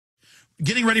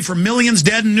getting ready for millions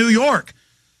dead in New York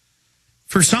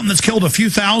for something that's killed a few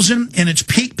thousand in its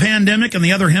peak pandemic in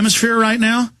the other hemisphere right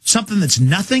now. Something that's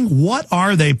nothing. What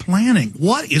are they planning?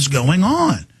 What is going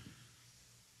on?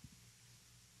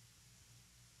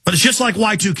 But it's just like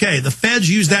Y2K. The feds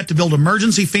use that to build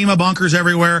emergency FEMA bunkers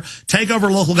everywhere, take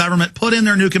over local government, put in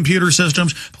their new computer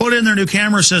systems, put in their new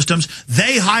camera systems.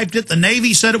 They hyped it. The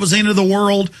Navy said it was the end of the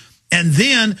world. And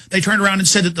then they turned around and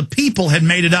said that the people had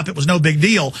made it up. It was no big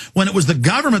deal when it was the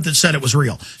government that said it was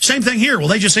real. Same thing here. Well,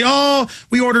 they just say, oh,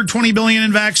 we ordered 20 billion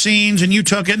in vaccines and you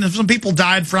took it. And some people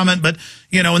died from it. But,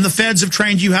 you know, and the feds have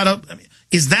trained you how to. I mean,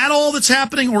 is that all that's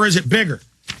happening or is it bigger?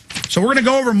 So we're going to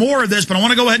go over more of this, but I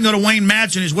want to go ahead and go to Wayne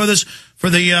Madsen, who's with us for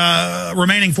the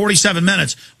remaining 47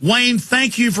 minutes. Wayne,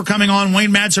 thank you for coming on,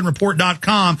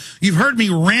 WayneMadsenReport.com. You've heard me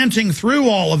ranting through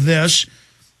all of this.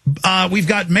 We've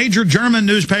got major German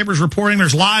newspapers reporting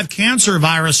there's live cancer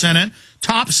virus in it.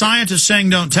 Top scientists saying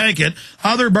don't take it.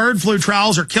 Other bird flu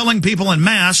trials are killing people en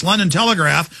masse. London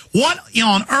Telegraph. What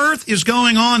on earth is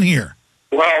going on here?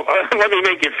 Well, let me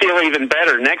make you feel even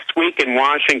better. Next week in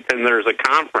Washington, there's a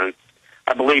conference.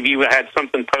 I believe you had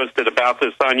something posted about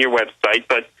this on your website,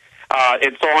 but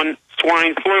it's on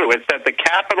swine flu. It's at the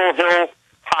Capitol Hill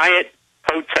Hyatt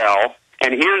Hotel,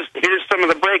 and here's some of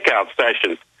the breakout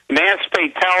sessions. Mass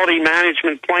fatality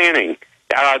management planning,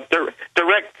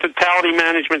 direct fatality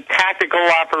management tactical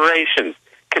operations,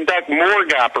 conduct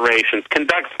morgue operations,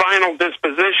 conduct final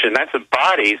disposition, that's of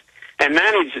bodies, and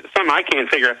manage some I can't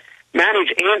figure out,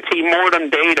 manage ante-mortem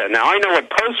data. Now, I know what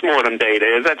post-mortem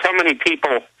data is. That's how many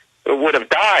people would have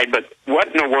died, but what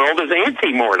in the world is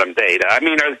ante-mortem data? I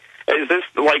mean, is this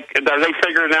like, are they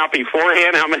figuring out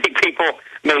beforehand how many people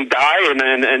may die,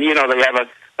 and you know, they have a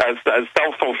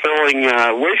self-fulfilling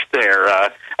wish there?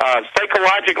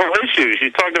 Psychological issues. You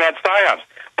talked about PSYOPs.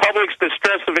 Public's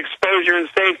distress of exposure and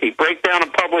safety. Breakdown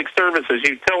of public services,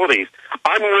 utilities.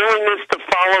 Unwillingness to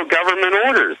follow government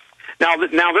orders. Now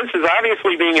this is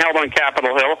obviously being held on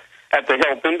Capitol Hill at the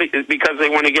Hilton because they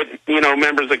want to get, you know,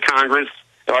 members of Congress,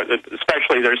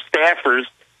 especially their staffers,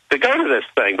 to go to this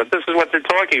thing. But this is what they're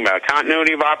talking about.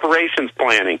 Continuity of operations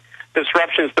planning.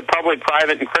 Disruptions to public,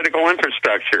 private, and critical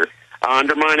infrastructure.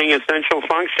 Undermining essential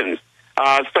functions.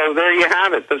 So there you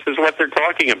have it. This is what they're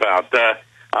talking about. They're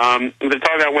talking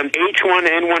about when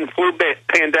H1N1 flu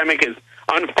pandemic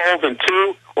unfolds in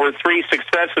 2 or 3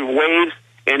 successive waves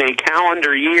in a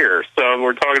calendar year. So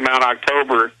we're talking about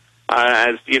October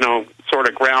as, you know, sort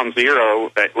of ground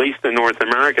zero, at least in North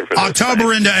America. For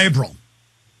October into April.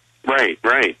 Right.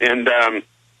 And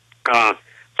so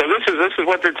this is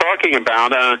what they're talking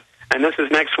about. And this is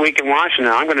next week in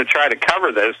Washington. I'm going to try to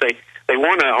cover this. They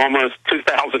want almost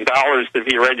 $2,000 if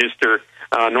you register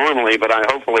normally, but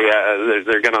hopefully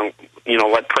they're going to, you know,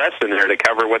 let press in there to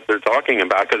cover what they're talking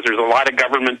about, because there's a lot of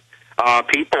government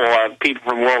people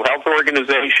from World Health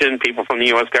Organization, people from the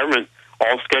U.S. government,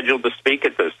 all scheduled to speak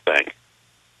at this thing.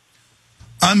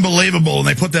 Unbelievable. And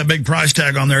they put that big price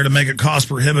tag on there to make it cost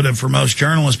prohibitive for most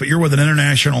journalists, but you're with an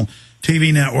international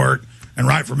TV network and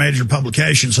write for major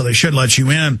publications, so they should let you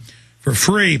in for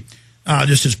free.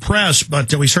 Just as press,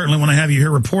 but we certainly want to have you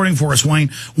here reporting for us,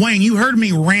 Wayne. Wayne, you heard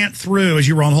me rant through, as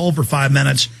you were on hold for 5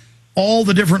 minutes, all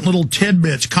the different little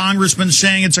tidbits. Congressmen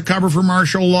saying it's a cover for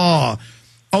martial law.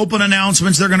 Open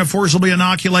announcements they're going to forcibly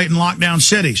inoculate and lock down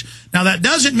cities. Now, that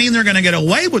doesn't mean they're going to get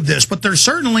away with this, but they're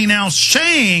certainly now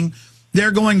saying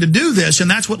they're going to do this, and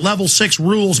that's what Level 6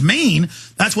 rules mean.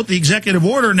 That's what the executive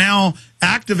order now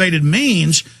activated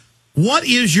means. What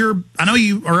is your, I know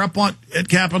you are up at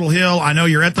Capitol Hill. I know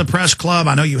you're at the press club.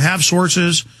 I know you have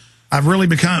sources. I've really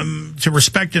become to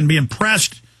respect and be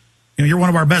impressed. You know, you're one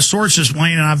of our best sources,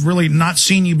 Wayne, and I've really not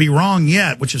seen you be wrong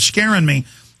yet, which is scaring me.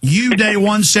 You, day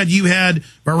one, said you had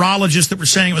virologists that were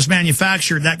saying it was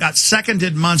manufactured. That got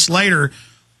seconded months later.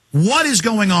 What is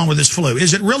going on with this flu?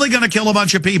 Is it really going to kill a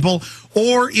bunch of people,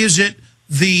 or is it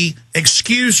the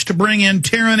excuse to bring in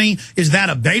tyranny? Is that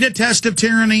a beta test of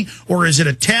tyranny, or is it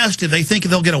a test? Do they think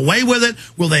they'll get away with it?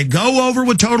 Will they go over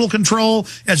with total control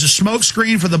as a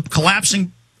smokescreen for the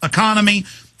collapsing economy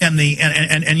and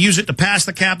use it to pass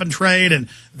the cap and trade and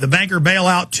the banker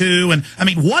bailout too? And I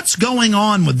mean, what's going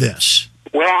on with this?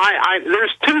 Well,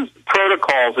 there's 2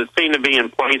 protocols that seem to be in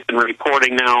place in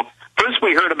reporting now. First,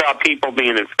 we heard about people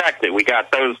being infected. We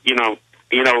got those,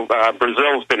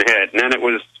 Brazil's been hit, and then it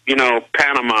was,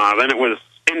 Panama, then it was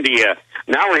India.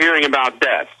 Now we're hearing about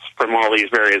deaths from all these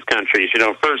various countries.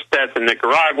 First death in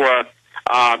Nicaragua.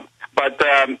 But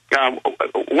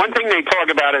one thing they talk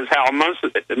about is how most,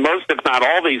 if not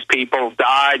all, these people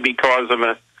died because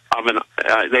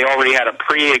they already had a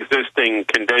pre-existing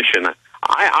condition.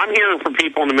 I'm hearing from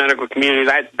people in the medical community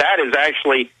that is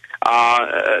actually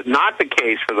not the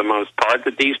case for the most part,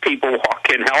 that these people walk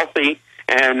in healthy,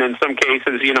 and in some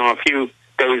cases, a few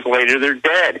days later, they're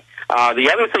dead. The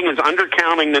other thing is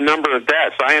undercounting the number of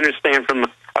deaths. I understand from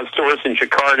a source in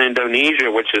Jakarta, Indonesia,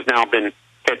 which has now been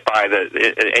hit by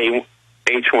the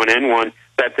H1N1,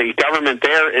 that the government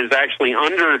there is actually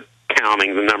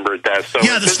undercounting the number of deaths. So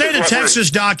yeah, the state of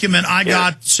Texas document I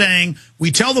got saying,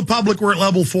 we tell the public we're at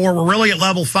level 4, we're really at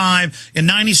level 5. In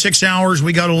 96 hours,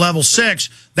 we go to level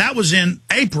 6. That was in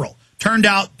April. Turned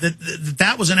out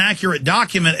that was an accurate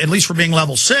document, at least for being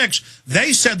level 6.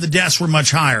 They said the deaths were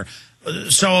much higher.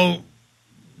 So,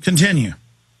 continue.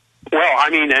 Well, I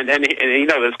mean, and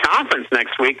this conference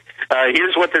next week,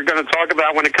 here's what they're going to talk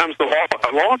about when it comes to law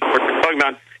enforcement. They're talking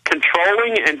about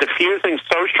controlling and diffusing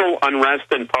social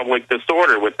unrest and public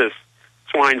disorder with this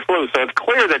swine flu. So it's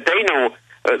clear that they know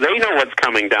what's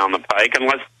coming down the pike,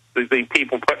 unless the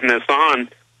people putting this on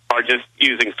are just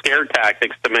using scare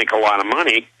tactics to make a lot of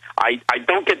money. I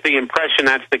don't get the impression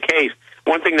that's the case.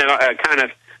 One thing that kind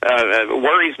of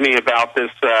worries me about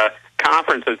this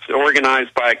conference, it's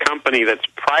organized by a company that's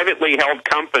a privately held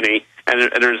company,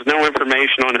 and there's no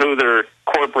information on who their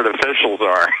corporate officials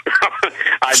are.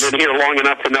 I've been here long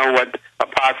enough to know what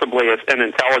possibly an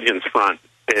intelligence front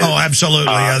is. Oh,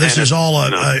 absolutely. This is all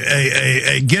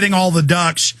a getting all the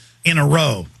ducks in a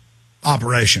row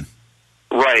operation.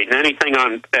 Right, and anything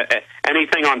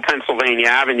on Pennsylvania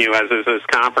Avenue, as is this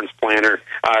conference planner,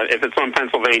 if it's on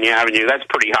Pennsylvania Avenue, that's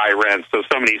pretty high rent. So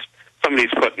somebody's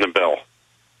footing the bill.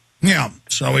 Yeah,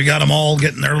 so we got them all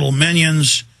getting their little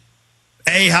minions.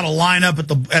 A, how to line up at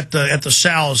the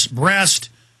sow's breast,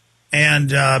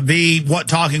 and B, what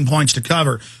talking points to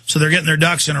cover. So they're getting their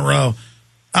ducks in a row.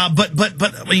 But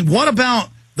I mean, what about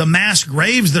the mass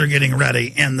graves they're getting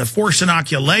ready and the forced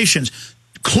inoculations?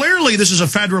 Clearly, this is a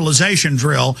federalization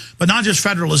drill, but not just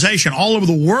federalization. All over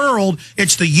the world,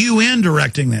 it's the UN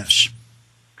directing this.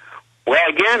 Well,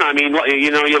 again, I mean,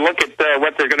 you look at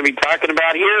what they're going to be talking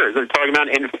about here. They're talking about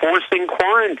enforcing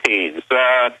quarantines.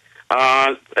 So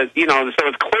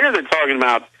it's clear they're talking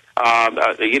about,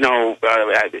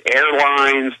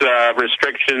 airlines,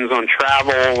 restrictions on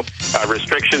travel,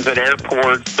 restrictions at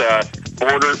airports,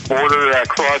 border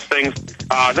crossings.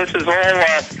 This is all,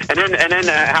 and then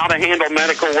how to handle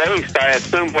medical waste. I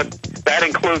assume that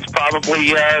includes probably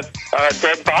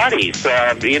dead bodies.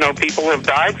 People have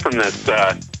died from this.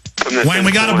 Wayne,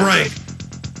 we got a break.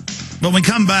 When we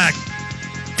come back,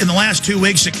 in the last 2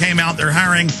 weeks it came out, they're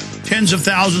hiring tens of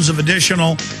thousands of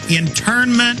additional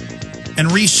internment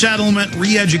and resettlement,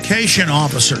 re-education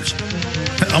officers.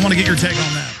 I want to get your take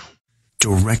on that.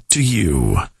 Direct to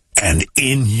you and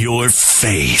in your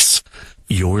face.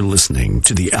 You're listening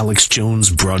to the Alex Jones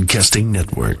Broadcasting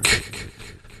Network.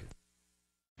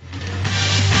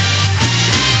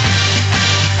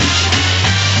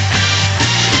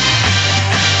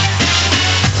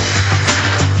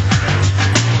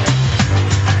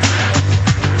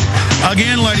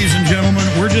 Again, ladies and gentlemen,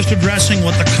 we're just addressing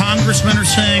what the congressmen are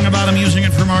saying about them using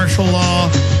it for martial law.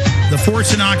 The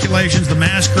forced inoculations, the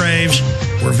mass graves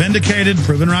were vindicated,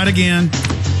 proven right again.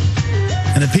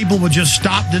 And if people would just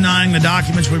stop denying the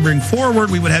documents we bring forward,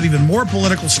 we would have even more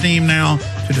political steam now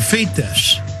to defeat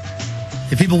this.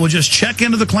 If people would just check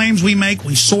into the claims we make,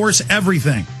 we source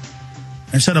everything.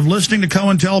 Instead of listening to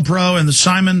COINTELPRO and the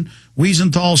Simon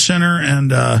Wiesenthal Center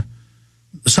and the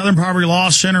Southern Poverty Law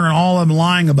Center and all of them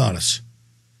lying about us.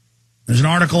 There's an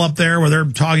article up there where they're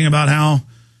talking about how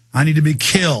I need to be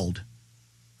killed.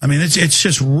 I mean,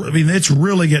 it's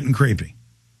really getting creepy.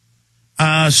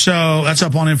 So that's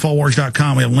up on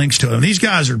Infowars.com. We have links to them. These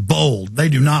guys are bold. They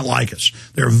do not like us.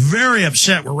 They're very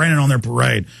upset we're raining on their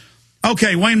parade.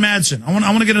 Okay, Wayne Madsen. I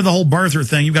want to get into the whole birther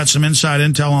thing. You've got some inside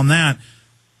intel on that.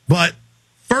 But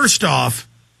first off,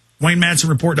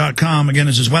 WayneMadsenReport.com, again,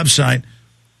 is his website.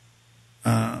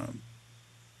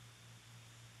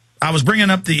 I was bringing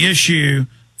up the issue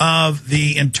of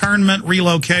the internment,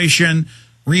 relocation,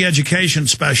 re-education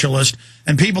specialist,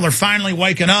 and people are finally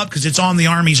waking up because it's on the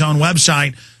Army's own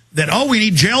website that, we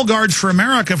need jail guards for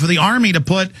America for the Army to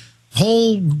put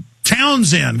whole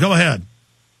towns in. Go ahead.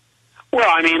 Well,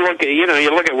 I mean,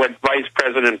 you look at what Vice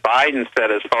President Biden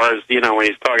said as far as, when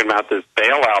he's talking about this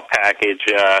bailout package.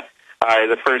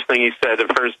 The first thing he said,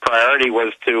 the first priority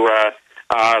was to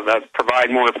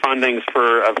provide more funding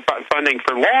for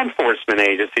law enforcement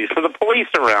agencies, for the police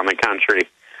around the country.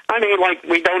 I mean,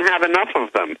 we don't have enough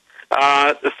of them.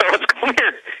 So it's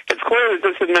clear that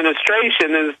this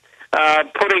administration is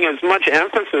putting as much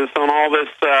emphasis on all this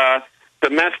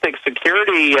domestic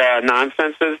security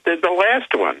nonsense as did the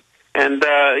last one. And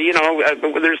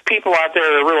there's people out there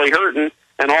that are really hurting,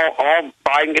 and all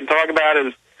Biden can talk about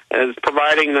is is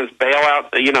providing this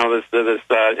bailout, this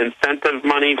incentive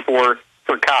money for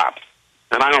cops,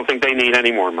 and I don't think they need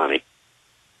any more money.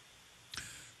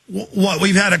 What,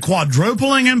 we've had a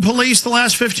quadrupling in police the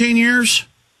last 15 years?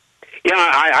 Yeah,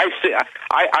 I see.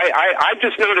 I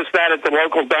just noticed that at the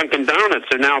local Dunkin' Donuts.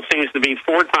 There now seems to be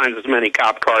 4 times as many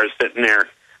cop cars sitting there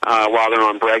while they're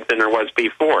on break than there was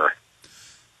before.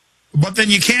 But then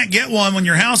you can't get one when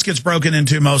your house gets broken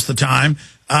into most of the time.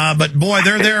 But, boy,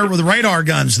 they're there with radar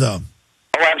guns, though.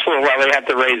 Oh, absolutely. Well, they have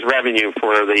to raise revenue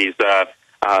for these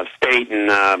state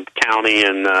and county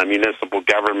and municipal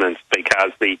governments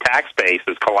because the tax base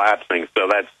is collapsing. So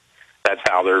that's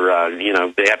how they're,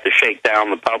 they have to shake down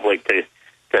the public to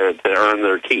earn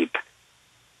their keep.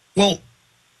 Well,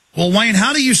 Wayne,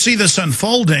 how do you see this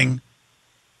unfolding,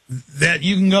 that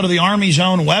you can go to the Army's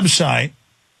own website,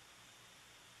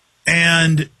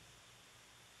 and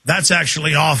that's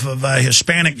actually off of a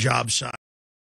Hispanic job site?